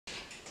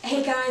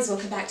Hey guys,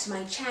 welcome back to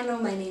my channel.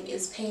 My name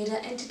is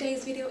Payda and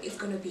today's video is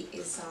going to be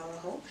a Zara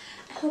haul.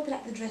 I hope you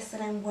like the dress that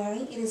I'm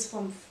wearing. It is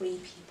from Free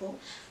People.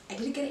 I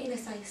did get it in a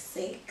size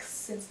 6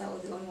 since that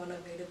was the only one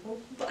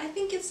available, but I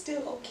think it's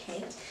still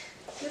okay.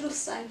 Little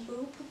side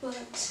boob,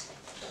 but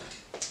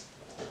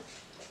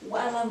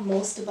what I love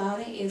most about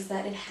it is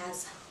that it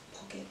has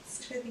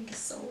pockets, which I think is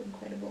so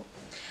incredible.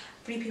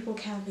 Free People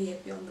can be a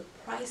bit on the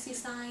pricey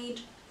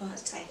side,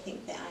 but I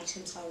think the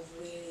items are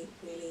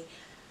really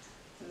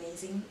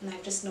amazing, and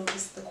I've just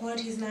noticed the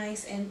quality is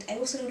nice, and I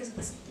also noticed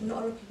that there's not a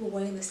lot of people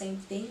wearing the same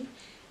thing.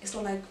 It's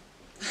not like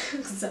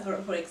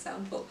Zara, for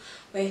example,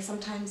 where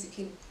sometimes you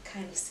can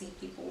kind of see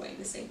people wearing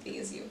the same thing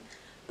as you.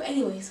 But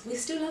anyways, we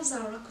still love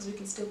Zara because we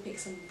can still pick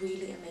some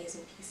really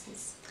amazing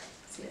pieces.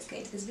 So let's get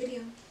into this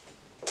video.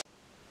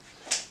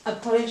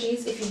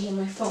 Apologies if you hear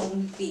my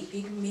phone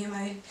beeping. Me and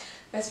my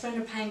best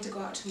friend are planning to go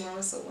out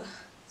tomorrow, so we're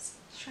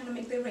trying to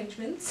make the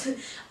arrangements.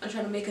 I'm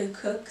trying to make her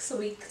cook so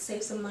we can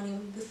save some money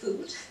on the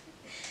food.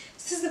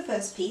 This is the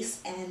first piece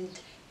and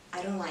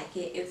I don't like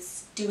it.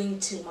 It's doing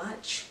too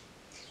much.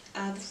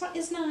 The front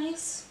is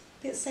nice,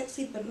 a bit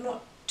sexy, but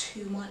not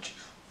too much.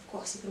 Of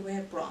course you could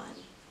wear a bra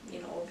and,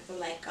 you know, people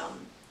like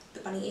the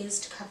bunny ears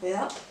to cover it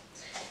up.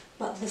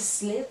 But the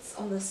slits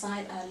on the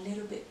side are a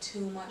little bit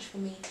too much for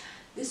me.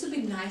 This would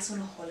be nice on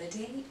a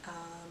holiday,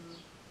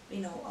 you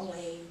know,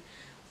 away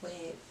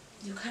where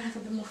you kind of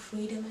have a bit more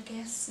freedom, I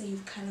guess. So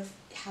you kind of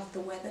have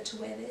the weather to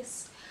wear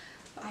this.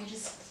 But I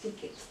just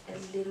think it's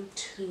a little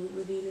too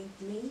revealing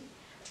for me.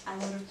 I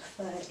would have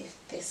preferred if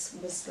this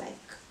was like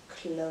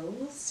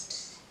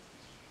closed.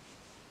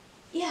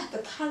 Yeah, the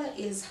colour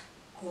is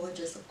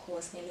gorgeous, of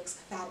course, and it looks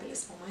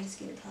fabulous for my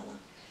skin colour.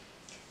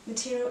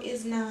 Material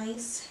is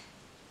nice.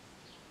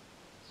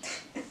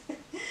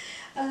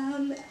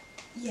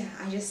 Yeah,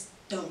 I just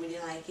don't really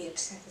like it.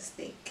 I just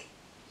think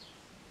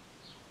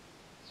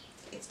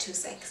it's too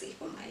sexy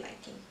for my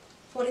liking.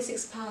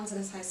 £46 in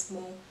a size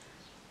small.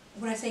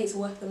 When I say it's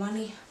worth the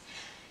money,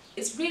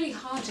 it's really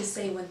hard to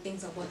say when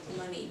things are worth the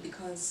money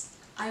because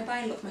I buy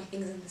a lot of my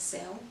things in the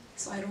sale,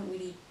 so I don't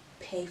really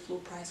pay full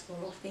price for a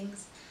lot of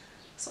things.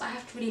 So I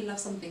have to really love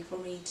something for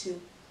me to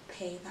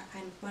pay that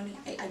kind of money.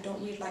 I don't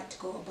really like to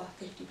go above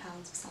 £50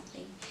 for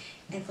something,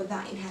 and for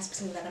that it has to be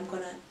something that I'm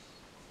gonna,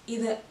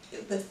 either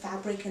the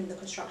fabric and the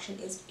construction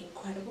is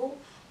incredible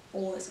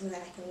or it's something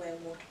that I can wear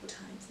multiple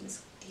times and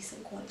it's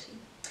decent quality.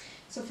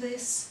 So for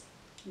this,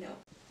 no.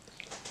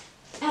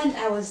 And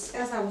as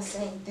I was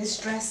saying, this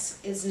dress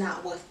is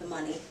not worth the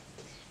money.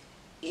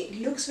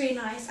 It looks really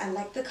nice. I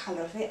like the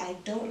colour of it. I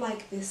don't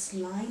like this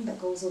line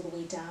that goes all the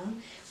way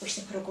down. Wish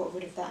they could have got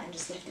rid of that and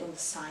just left it on the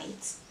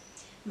sides.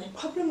 My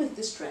problem with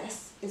this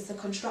dress is the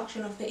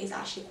construction of it is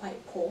actually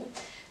quite poor.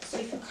 So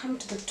if you come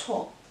to the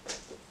top,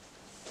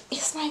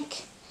 it's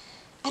like,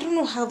 I don't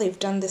know how they've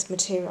done this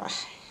material.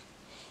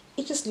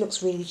 It just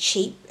looks really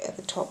cheap at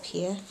the top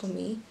here for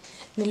me.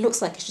 And it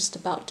looks like it's just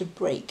about to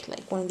break.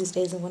 Like one of these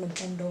days I'm going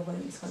to bend over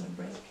and it's going to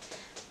break.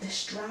 The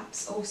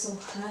straps also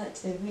hurt.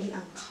 They're really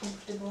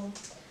uncomfortable.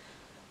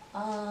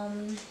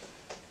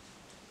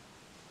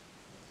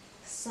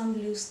 Some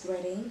loose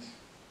threading.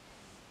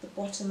 The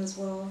bottom as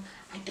well.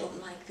 I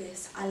don't like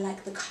this. I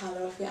like the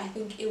colour of it. I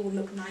think it will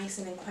look nice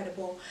and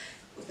incredible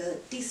with a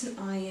decent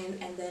iron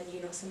and then,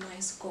 you know, some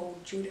nice gold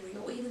jewellery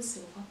or even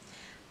silver.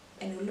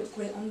 And it will look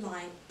great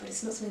online, but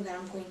it's not something that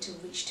I'm going to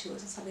reach to.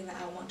 It's not something that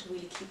I want to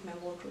really keep in my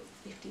wardrobe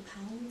for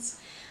 £50.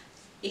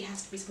 It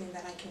has to be something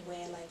that I can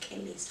wear like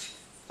at least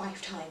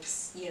 5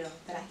 times, you know,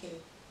 that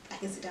I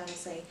can sit down and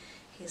say,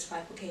 here's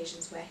 5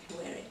 occasions where I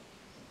can wear it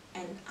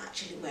and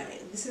actually wear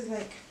it. And this is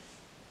like,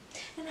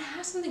 and I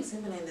have something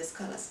similar in this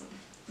colour. So.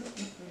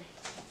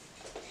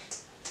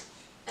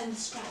 And the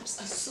straps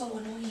are so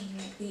annoying.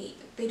 Like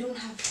they're not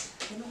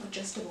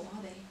adjustable,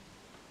 are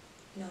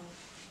they? No.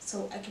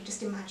 So I can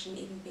just imagine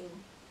even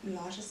being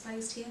larger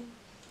sized here,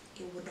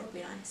 it would not be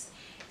nice.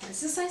 And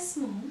this is a size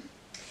small.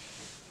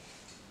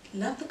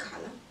 Love the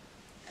colour.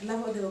 I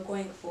love what they were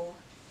going for,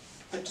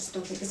 but just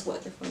don't think it's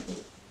worth it for me.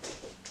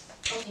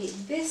 Okay,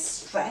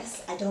 this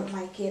dress, I don't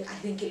like it. I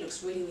think it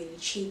looks really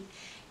cheap.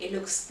 It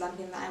looks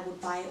something that I would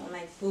buy on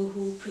like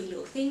Boohoo, Pretty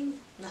Little Thing.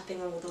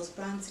 Nothing wrong with those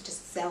brands, they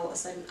just sell a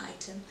certain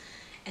item.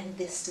 And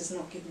this does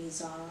not give me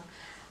Zara.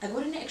 I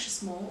got an extra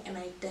small and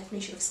I definitely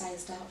should have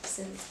sized up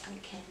since I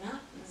cannot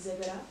zip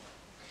it up.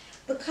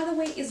 The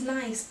colorway is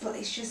nice, but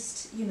it's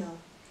just, you know,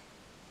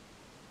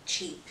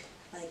 cheap.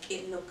 Like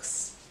it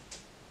looks,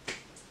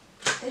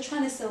 they're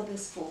trying to sell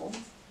this for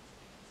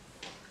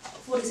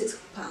 £46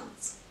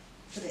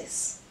 for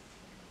this.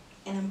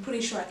 And I'm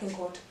pretty sure I can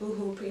go to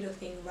Boohoo, Pretty Little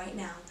Thing right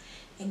now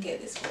and get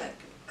this for like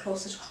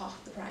closer to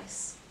half the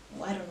price.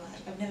 Well, I don't know,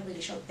 I've never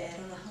really shopped there, I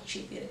don't know how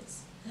cheap it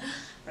is.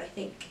 But I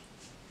think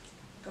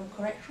I'm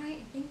correct, right?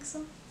 I think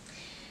so.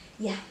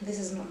 Yeah, this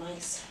is not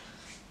nice.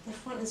 The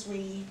front is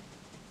really,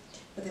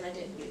 but then I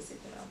didn't really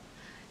zip it up.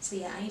 So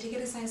yeah, I need to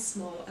get a size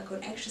small. I got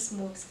an extra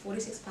small, it's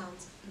 £46,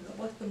 not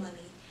worth the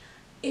money.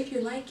 If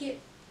you like it,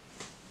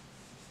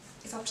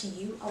 it's up to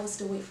you. I will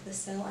still wait for the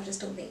sale. I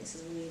just don't think this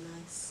is really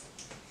nice.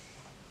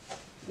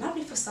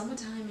 lovely for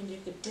summertime, and you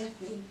could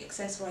definitely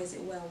accessorize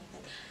it well.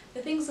 Like,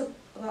 the things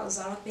about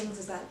Zara things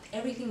is that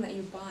everything that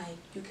you buy,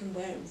 you can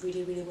wear it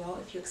really, really well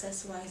if you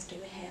accessorize, do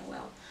your hair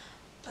well.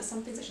 But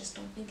some things I just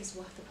don't think is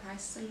worth the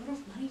price. It's a lot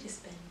of money to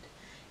spend.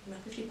 You know,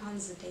 £50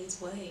 is a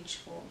day's wage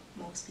for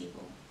most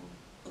people,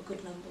 or a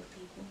good number of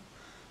people.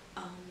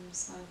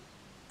 So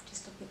I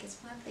just don't think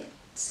it's worth it.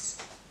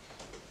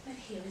 But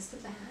here is the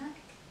bag.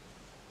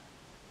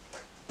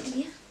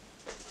 Yeah.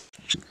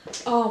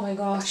 Oh my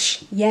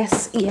gosh,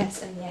 yes,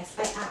 yes and yes.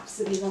 I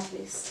absolutely love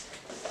this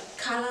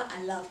colour.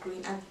 I love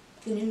green. I've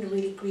been in a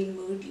really green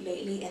mood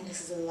lately, and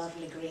this is a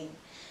lovely green.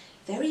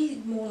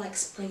 Very more like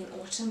spring and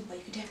autumn, but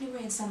you can definitely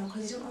wear in summer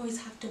because you don't always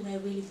have to wear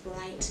really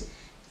bright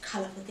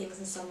colourful things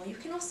in summer. You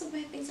can also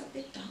wear things a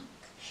bit dark.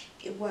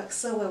 It works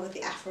so well with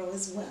the afro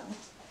as well.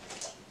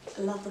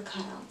 I love the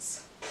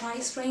cutouts.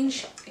 Price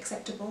range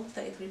acceptable,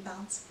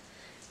 £33.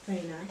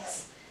 Very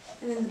nice.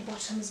 And then the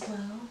bottom as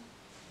well.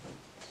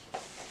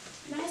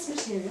 Nice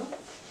material.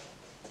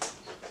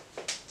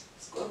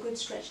 It's got a good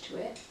stretch to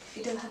it.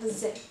 It does have a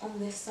zip on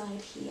this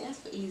side here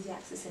for easy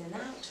access in and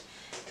out.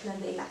 And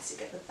then the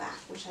elastic at the back,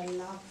 which I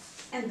love,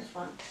 and the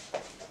front,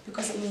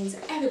 because it means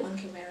that everyone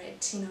can wear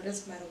it. You know, it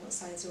doesn't matter what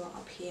size you are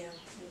up here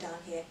and down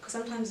here, because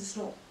sometimes it's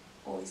not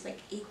always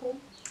like equal.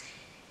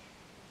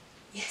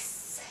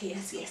 Yes,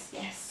 yes, yes,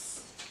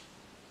 yes.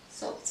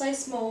 So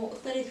size small,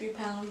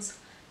 £33,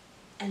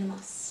 and a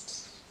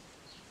must.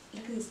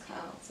 Look at these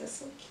clouds, they're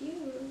so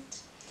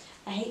cute.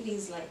 I hate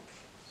these, like,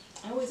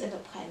 I always end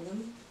up cutting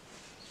them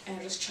and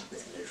I just chuck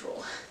this in the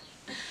drawer.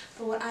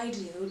 But what I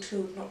do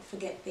to not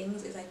forget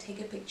things is I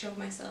take a picture of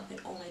myself in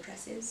all my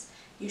dresses,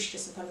 usually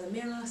just in front of the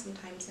mirror.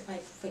 Sometimes if I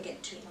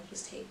forget to, I'll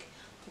just take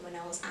from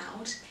when I was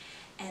out,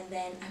 and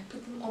then I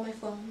put them on my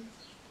phone,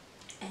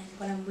 and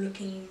when I'm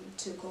looking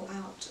to go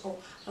out, or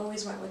I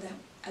always write whether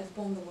I've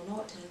worn them or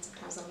not, and then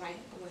sometimes I'll write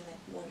when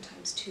like 1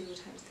 times 2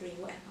 times 3,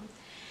 whatever.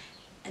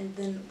 And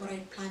then what I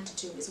plan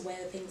to do is wear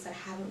the things that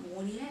I haven't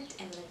worn yet,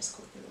 and then I just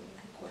go through them,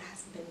 like what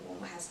hasn't been worn,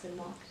 what has been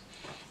marked.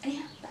 And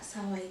yeah, that's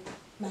how I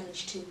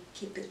managed to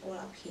keep it all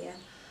up here,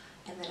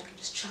 and then I can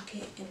just chuck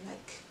it in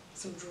like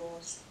some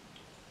drawers.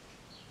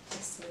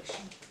 Best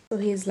solution. So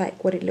here's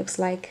like what it looks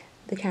like.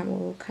 The camera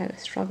will kind of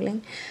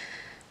struggling,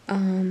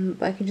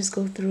 but I can just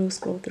scroll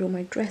through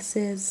my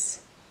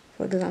dresses.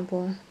 For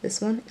example,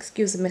 this one,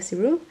 excuse the messy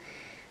room.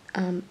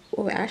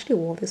 Oh, I actually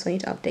wore this, so I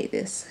need to update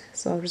this.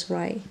 So I'll just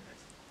write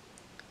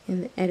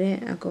in the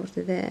edit, I'll go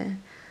to there,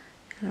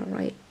 and I'll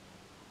write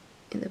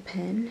in the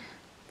pen,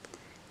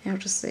 and I'll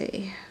just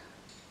say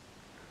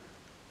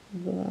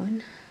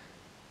worn,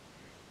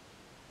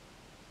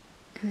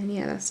 and then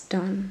yeah, that's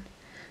done.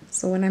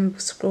 So when I'm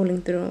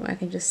scrolling through, I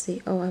can just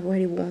see, oh, I've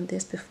already worn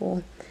this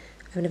before,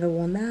 I've never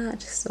worn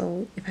that.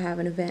 So if I have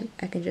an event,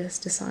 I can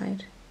just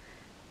decide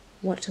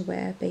what to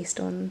wear based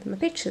on my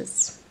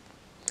pictures.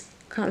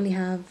 Currently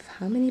have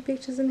how many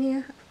pictures in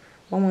here?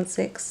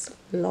 116,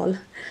 lol.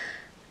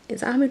 Is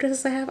that how many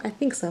dresses I have? I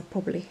think so,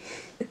 probably.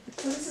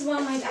 So this is one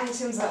of my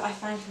items that I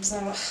find from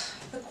Zara.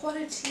 The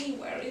quality,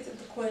 where is it?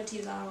 The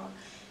quality Zara.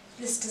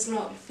 This does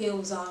not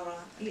feel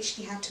Zara. I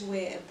literally had to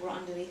wear a bra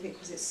underneath it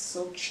because it's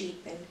so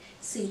cheap and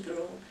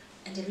see-through,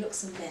 and it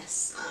looks a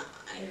mess.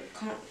 I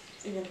can't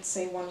even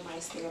say one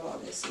nice thing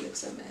about this. It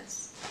looks a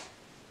mess.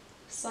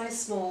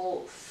 Size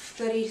small,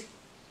 £33,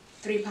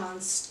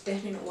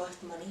 definitely not worth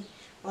the money.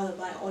 Rather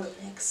buy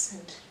Olaplex,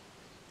 and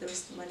the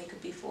rest of the money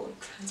could be for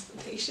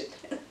transportation.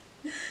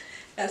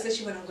 That's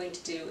actually what I'm going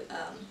to do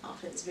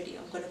after this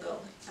video. I'm going to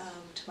go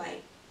to my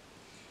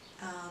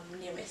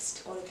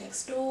nearest Olaplex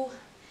store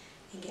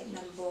and get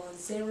number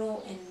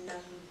 0 and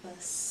number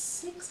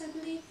 6, I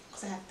believe,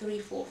 because I have 3,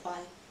 4,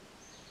 5.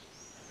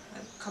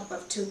 A couple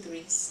of 2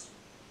 3s,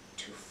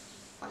 2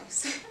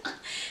 5s.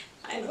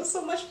 I know,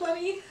 so much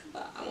money,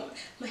 but I want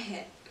my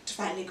hair to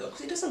finally go,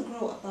 because it doesn't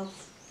grow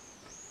above.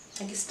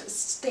 I guess it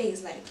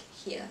stays like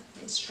here.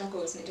 It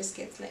struggles and it just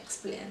gets like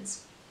split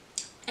ends.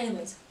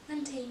 Anyways,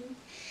 ranting.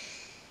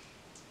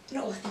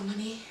 Not worth your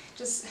money.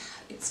 Just,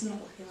 it's not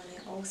worth your money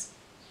at all.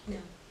 No.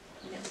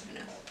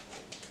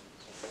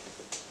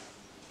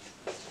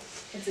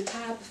 It's a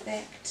tab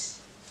effect,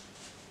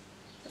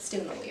 but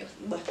still not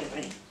worth your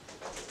money.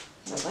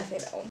 Not worth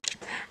it at all.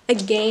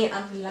 Again,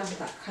 I'm in love with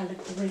that colour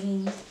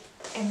green.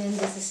 And then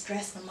there's this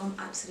dress. My mum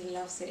absolutely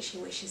loves it. She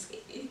wishes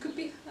it could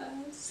be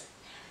hers.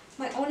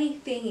 My only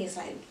thing is,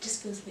 like, it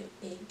just feels a bit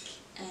big,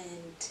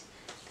 and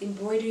the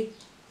embroidery,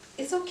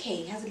 it's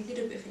okay. It has a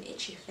little bit of an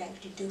itchy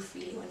effect. You do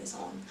feel it when it's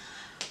on.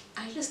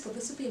 I just thought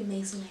this would be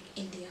amazing, like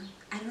India.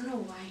 I don't know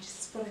why.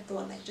 Just what I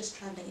thought, like just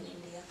traveling in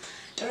India.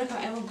 I don't know if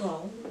I'll ever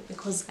go,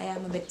 because I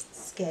am a bit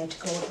scared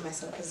to go with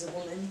myself as a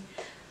woman.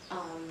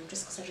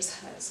 Just because I just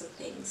heard some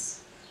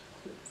things.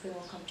 Feel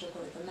more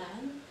comfortable with a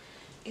man.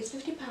 It's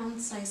 £50,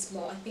 size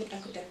small. I think I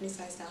could definitely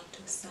size down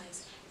to a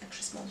size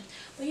extra small.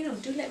 But you know,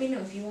 do let me know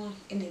if you are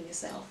Indian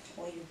yourself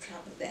or you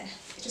travel there.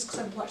 It's just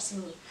because I've watched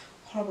some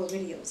horrible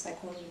videos,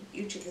 like on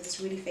YouTube. There's this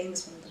really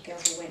famous one of the girl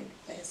who went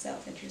by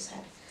herself and she just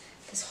had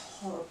this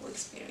horrible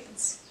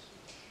experience.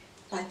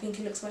 But I think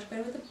it looks much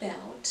better with a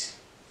belt.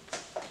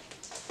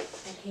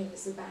 and here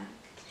is the back.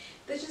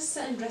 There's just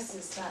certain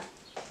dresses that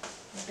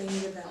they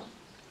need a belt.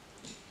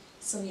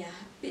 So yeah,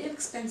 a bit of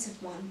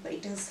expensive one, but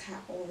it does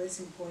have all this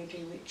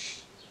embroidery,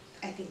 which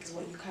I think is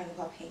what you kind of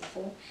are paying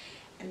for.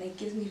 And it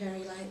gives me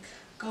very like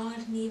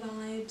gardeny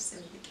vibes,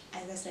 and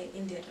as I say,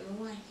 India, I don't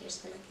know why, I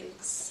just feel like it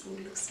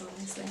would look so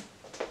nice there.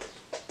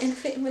 And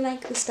fit me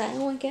like the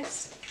style, I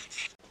guess.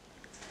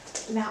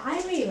 Now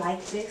I really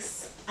like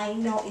this. I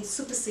know it's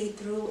super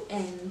see-through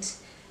and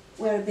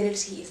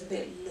wearability is a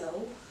bit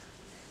low.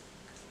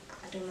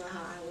 I don't know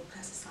how I would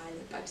classify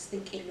it, but I just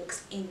think it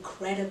looks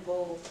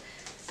incredible.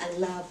 I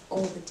love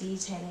all the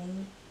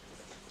detailing.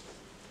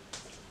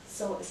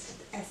 So it's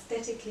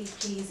aesthetically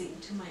pleasing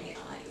to my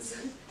eyes.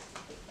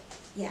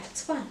 Yeah,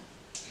 it's fun.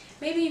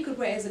 Maybe you could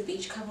wear it as a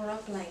beach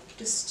cover-up, like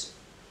just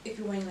if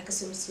you're wearing like a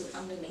swimsuit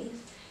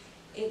underneath.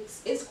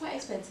 It's quite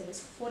expensive.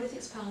 It's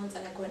 £46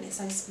 and I got it in a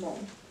size small.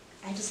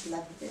 I just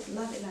love it,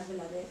 love it, love it,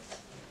 love it.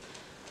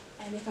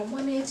 And if I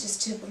wanted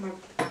just to put my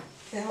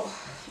belt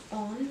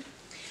on,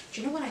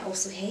 do you know what I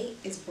also hate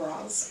is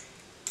bras.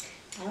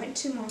 I went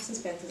to Marks and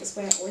Spencer, that's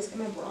where I always get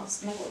my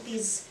bras, and I got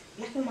these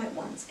black and white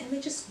ones, and they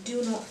just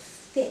do not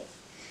fit.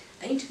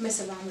 I need to mess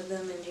around with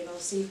them and, you know,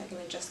 see if I can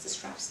adjust the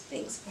straps and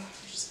things. Oh,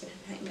 it's just been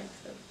a nightmare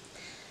with them.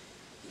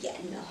 Yeah,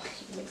 no,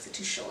 it makes it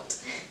too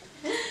short.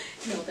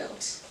 No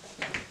belt.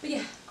 But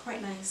yeah,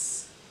 quite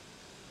nice.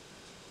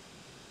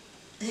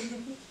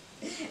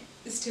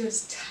 It's too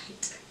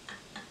tight.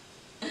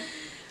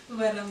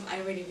 But I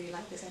really, really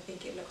like this. I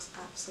think it looks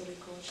absolutely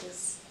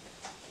gorgeous.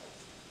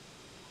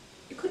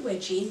 You could wear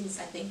jeans,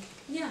 I think.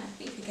 Yeah, I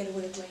think you could get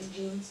away with wearing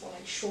jeans or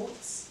like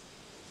shorts.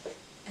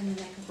 And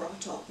then like a bra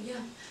top,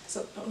 yeah.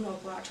 So, no,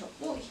 bra top.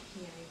 Oh,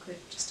 yeah, you could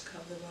just to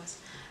cover the bras.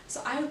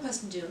 So I would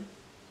personally do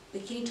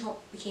bikini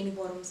top, bikini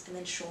bottoms, and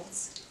then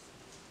shorts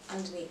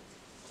underneath.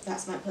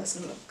 That's my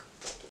personal look.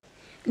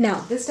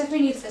 Now, this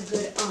definitely needs a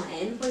good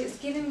iron, but it's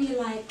giving me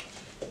like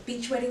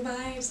beach wedding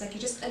vibes. Like you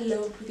just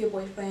eloped with your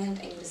boyfriend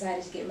and you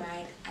decided to get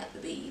married at the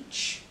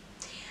beach.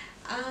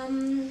 Do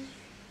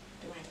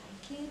I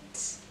like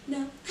it?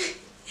 No.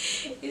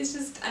 It's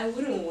just, I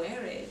wouldn't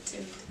wear it.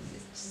 And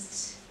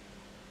it's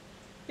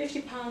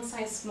just £50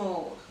 size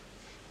small.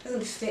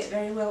 Doesn't fit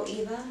very well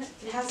either.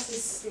 It has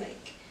this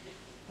like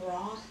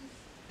bra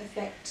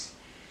effect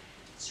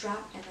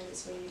strap, and then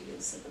it's really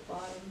loose at the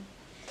bottom.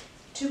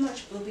 Too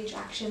much beach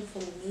action for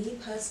me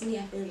personally.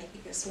 I feel like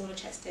if you're smaller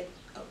chested,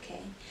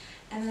 okay.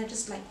 And then I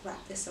just like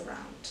wrap this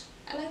around.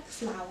 I like the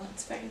flower,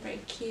 it's very, very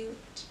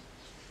cute.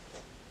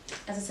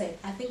 As I said,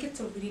 I think it's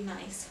a really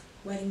nice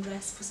wedding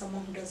dress for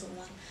someone who doesn't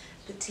want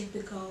the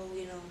typical,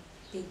 you know,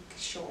 big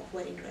short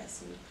wedding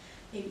dress and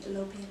maybe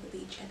eloping at the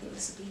beach. I think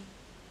this would be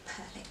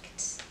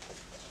perfect.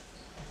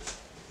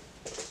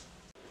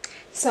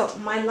 So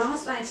my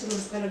last item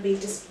is going to be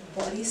this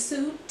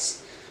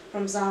bodysuit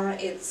from Zara.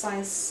 It's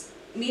size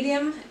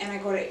medium and I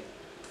got it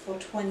for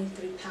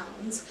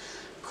 £23.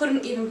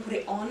 Couldn't even put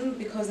it on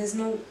because there's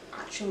no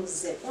actual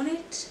zip on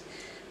it,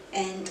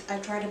 and I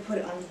tried to put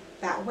it on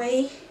that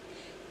way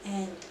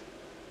and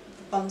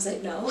the bum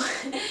said no.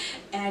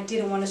 And I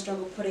didn't want to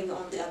struggle putting it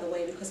on the other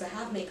way because I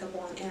have makeup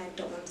on and I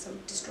don't want to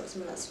destroy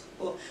something that's,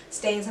 or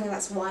stain something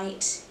that's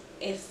white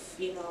if,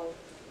 you know,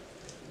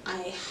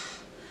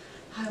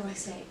 how do I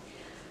say,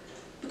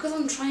 because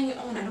I'm trying it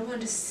on, I don't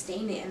want to just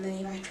stain it, and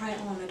then if I try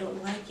it on I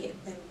don't like it,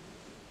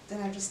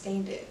 then I just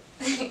stained it.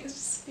 It's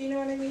just, you know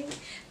what I mean?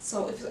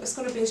 So if it's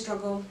going to be a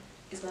struggle,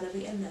 it's going to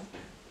be a no.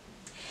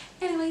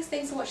 Anyways,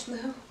 thanks for watching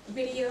the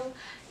video.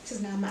 This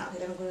is now my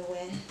outfit I'm going to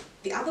wear.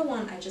 The other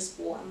one I just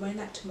wore, I'm wearing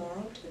that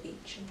tomorrow to the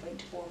beach. I'm going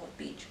to Bournemouth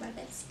Beach, my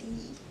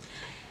bestie.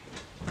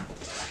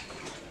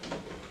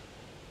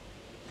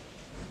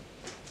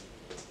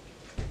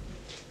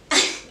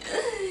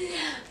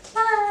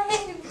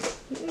 Bye!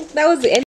 That was the end.